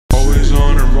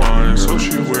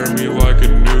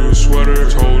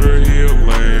better. Told her he a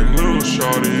lame little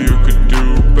shawty, you could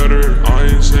do better. I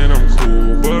ain't saying I'm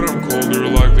cool, but I'm colder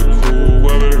like the cool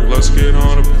weather. Let's get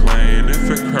on a plane, if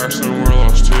it crashes then we're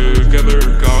lost together.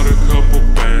 Got a couple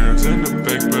bands in the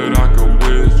bank, but I could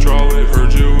withdraw it.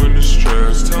 Heard you in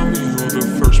distress, tell me who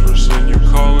the first person you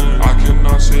calling. I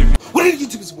cannot save you. What are you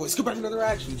YouTube, it's boys? Go back to another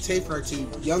reaction. Today for our team,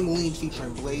 Young Lean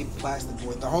featuring Bladee, Plastic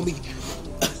Boy. The homie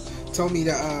told me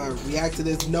to react to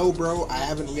this. No, bro, I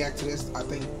haven't reacted to this. I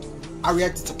think I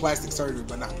reacted to Plastic Surgery,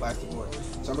 but not Plastic Boy.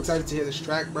 So I'm excited to hear this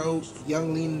track, bro.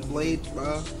 Young Lean Bladee,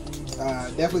 bro.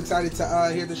 Definitely excited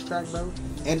to hear this track, bro.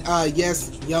 And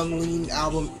yes, Young Lean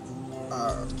album.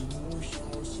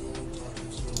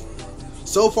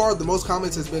 So far, the most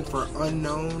comments has been for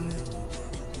unknown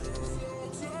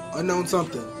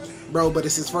something, bro. But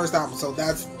it's his first album, so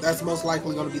that's most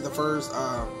likely going to be the first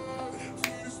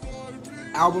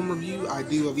album review I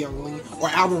do of Young Lean, or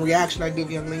album reaction I do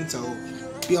of Young Lean. So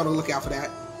be on the lookout for that.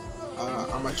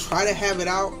 I'm gonna try to have it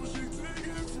out.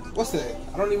 What's today?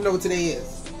 I don't even know what today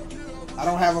is. I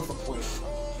don't have a wait.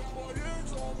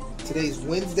 Today's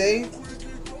Wednesday.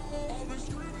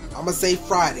 I'm gonna say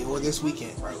Friday or this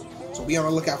weekend, bro. So be on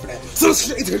the lookout for that. So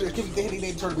straight to the handy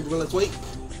name turn to be let's wait.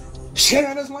 Shit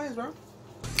out those lines, bro.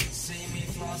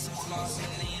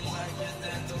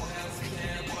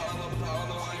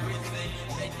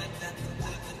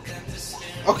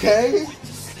 Okay.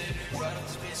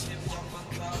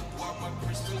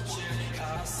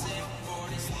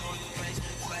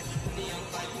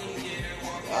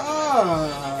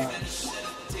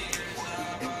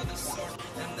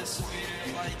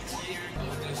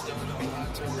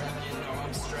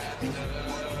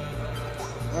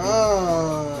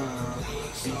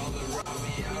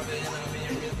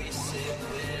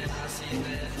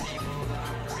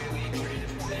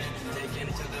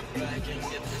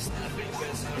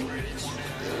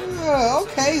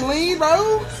 Okay, Lean,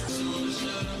 bro.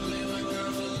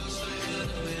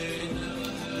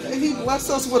 He blessed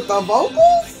us with the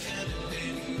vocals.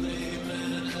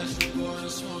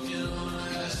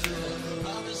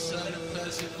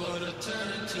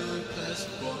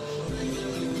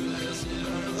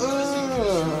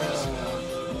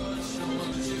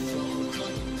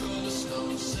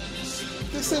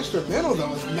 This instrumental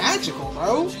though is magical,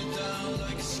 bro.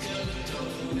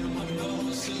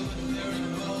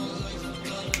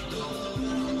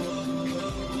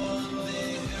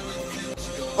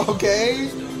 Okay.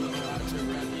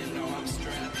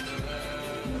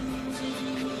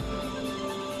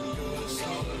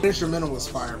 The instrumental was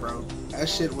fire, bro. That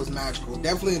shit was magical.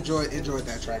 Definitely enjoyed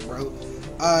that track, bro.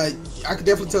 I could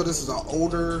definitely tell this is an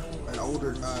older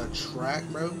track,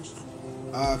 bro.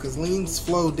 Cause Lean's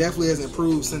flow definitely has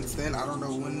improved since then. I don't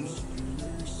know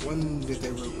when did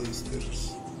they release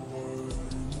this.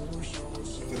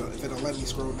 If it'll let me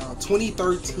scroll down,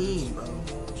 2013, bro.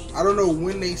 I don't know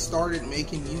when they started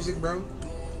making music, bro,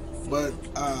 but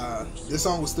this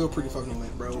song was still pretty fucking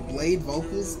lit, bro. Bladee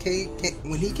vocals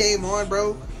when he came on,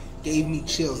 bro, gave me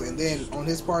chills, and then on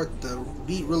his part, the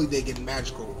beat really did get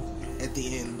magical at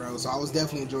the end, bro. So I was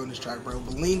definitely enjoying this track, bro.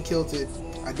 But Lean killed it.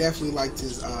 I definitely liked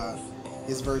his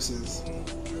verses,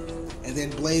 and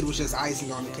then Bladee was just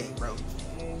icing on the cake, bro.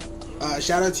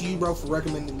 Shout out to you, bro, for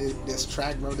recommending this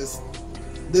track, bro. This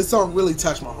song really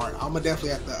touched my heart. I'ma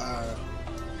definitely have to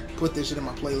put this shit in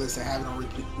my playlist and have it on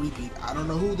repeat. I don't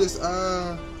know who this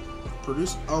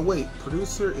producer. Oh wait,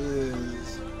 producer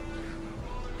is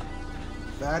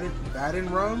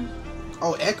Baden Rum.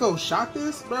 Oh, Echo shot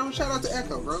this, bro. Shout out to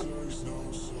Echo, bro.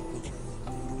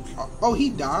 Oh,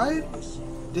 he died.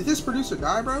 Did this producer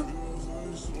die, bro?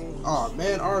 Oh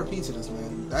man, RIP to this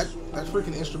man. That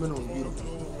freaking instrumental was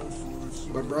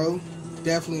beautiful. But bro,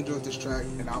 definitely enjoyed this track,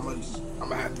 and I'm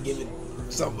gonna have to give it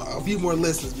a few more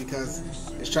listens because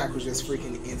this track was just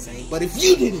freaking insane. But if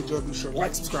you did enjoy, be sure to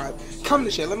like, subscribe, comment,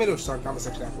 and share. Let me know in the comment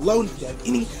section down below. And if you have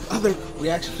any other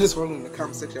reaction to this one in the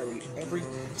comment section, I read every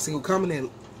single comment, and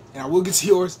I will get to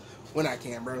yours when I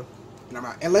can, bro. And I'm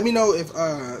out. And let me know if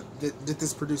did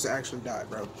this producer actually died,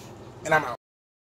 bro. And I'm out.